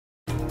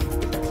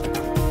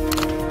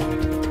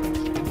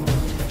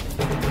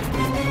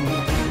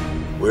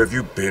Where have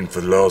you been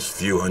for the last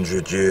few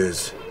hundred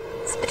years?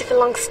 It's a bit of a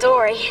long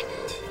story.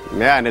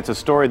 Yeah, and it's a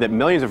story that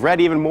millions have read.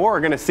 Even more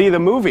are going to see the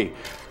movie.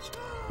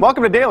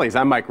 Welcome to Dailies.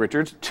 I'm Mike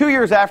Richards. 2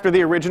 years after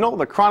the original,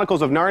 The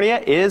Chronicles of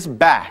Narnia is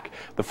back.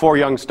 The four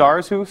young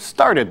stars who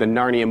started the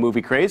Narnia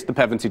movie craze, the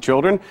Pevensey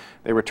children,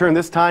 they return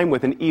this time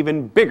with an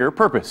even bigger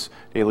purpose.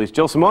 Dailies'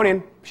 Jill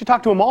Simonian, she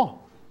talked to them all.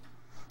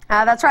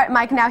 That's right,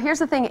 Mike. Now, here's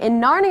the thing.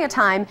 In Narnia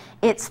time,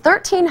 it's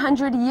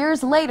 1,300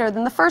 years later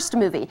than the first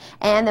movie,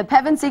 and the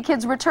Pevensey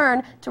kids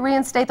return to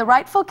reinstate the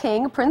rightful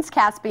king, Prince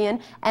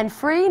Caspian, and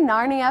free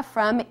Narnia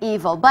from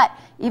evil. But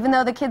even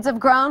though the kids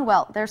have grown,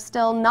 well, they're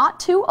still not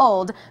too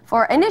old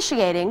for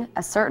initiating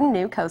a certain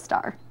new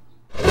co-star.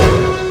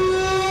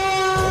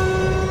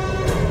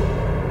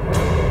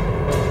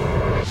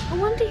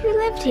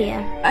 Lived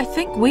here. I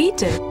think we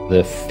do.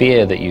 The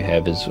fear that you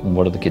have is,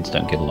 what if the kids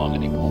don't get along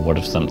anymore? What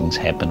if something's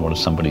happened? What if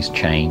somebody's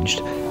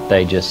changed?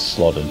 They just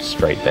slotted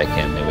straight back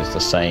in. There was the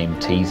same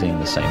teasing,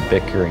 the same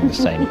bickering, the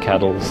same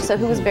cuddles. So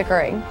who was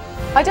bickering?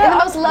 I don't, in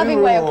the most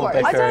loving way, of course.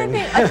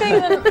 I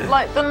think that,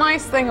 like, the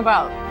nice thing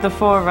about the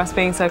four of us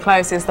being so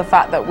close is the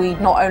fact that we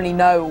not only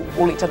know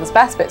all each other's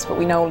best bits, but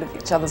we know all of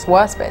each other's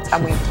worst bits,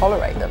 and we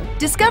tolerate them.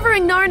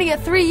 Discovering Narnia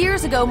 3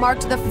 years ago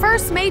marked the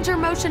first major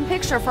motion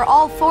picture for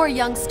all four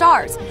young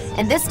stars.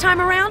 And this time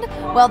around,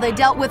 well, they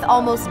dealt with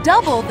almost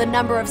double the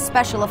number of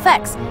special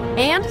effects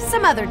and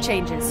some other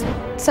changes.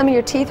 Some of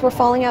your teeth were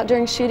falling out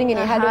during shooting and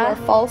you had to wear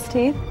false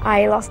teeth?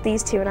 I lost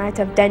these two and I had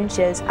to have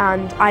dentures,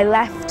 and I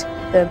left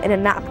them in a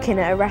napkin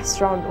at a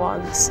restaurant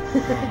once.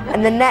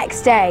 And the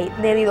next day,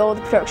 nearly all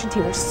the production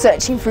team was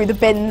searching through the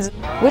bins.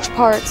 Which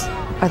parts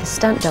are the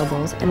stunt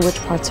doubles and which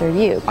parts are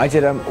you? I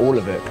did all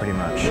of it, pretty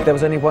much. There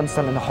was only one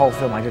stunt in the whole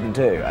film I didn't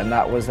do, and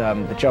that was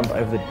the jump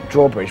over the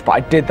drawbridge, but I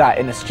did that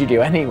in a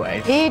studio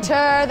anyway.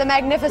 Peter the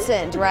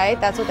Magnificent, right?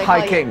 That's what they call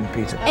you. High King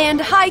Peter.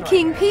 And High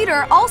King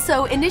Peter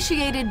also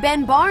initiated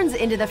Ben Barnes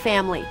into the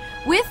family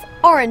with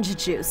orange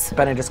juice.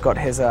 Ben had just got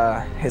his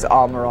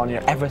armor on,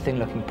 everything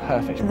looking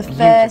perfect. For the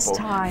beautiful.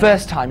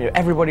 first time,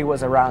 everybody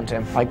was around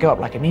him. I go up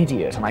like an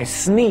idiot and I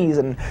sneeze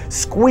and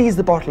squeeze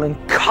the bottle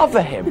and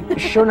cover him.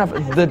 Sure enough,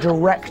 the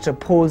director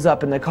pulls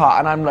up in the car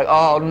and I'm like,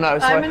 oh no.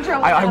 So I'm in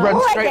trouble. I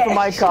run straight for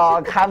my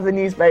car, have the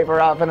newspaper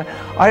up, and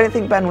I don't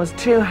think Ben was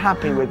too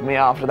happy with me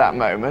after that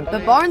moment.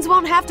 But Barnes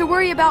won't have to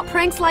worry about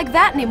pranks like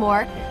that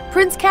anymore.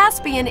 Prince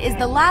Caspian is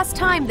the last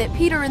time that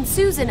Peter and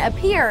Susan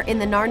appear in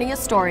the Narnia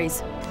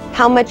stories.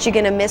 How much you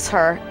gonna miss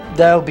her?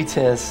 There'll be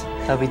tears.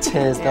 There'll be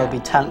tears. There'll be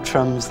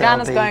tantrums.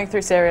 Diana's going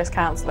through serious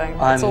counselling.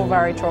 It's all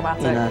very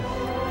traumatic. You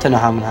know, don't know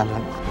how I'm gonna handle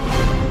it.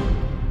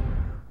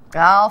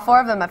 All four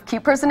of them have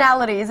cute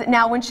personalities.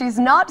 Now, when she's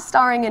not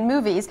starring in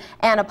movies,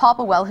 Anna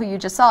Popplewell, who you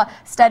just saw,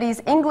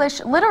 studies English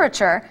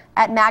literature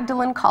at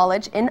Magdalen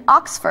College in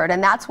Oxford,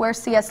 and that's where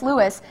C.S.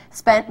 Lewis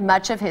spent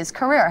much of his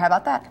career. How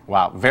about that?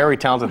 Wow, very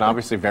talented and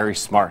obviously very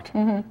smart.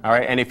 All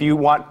right, and if you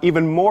want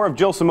even more of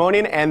Jill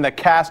Simonian and the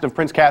cast of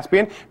Prince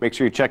Caspian, make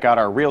sure you check out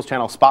our Reelz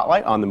channel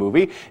Spotlight on the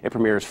movie. It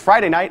premieres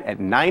Friday night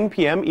at 9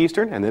 p.m.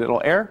 Eastern, and then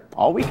it'll air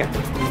all weekend.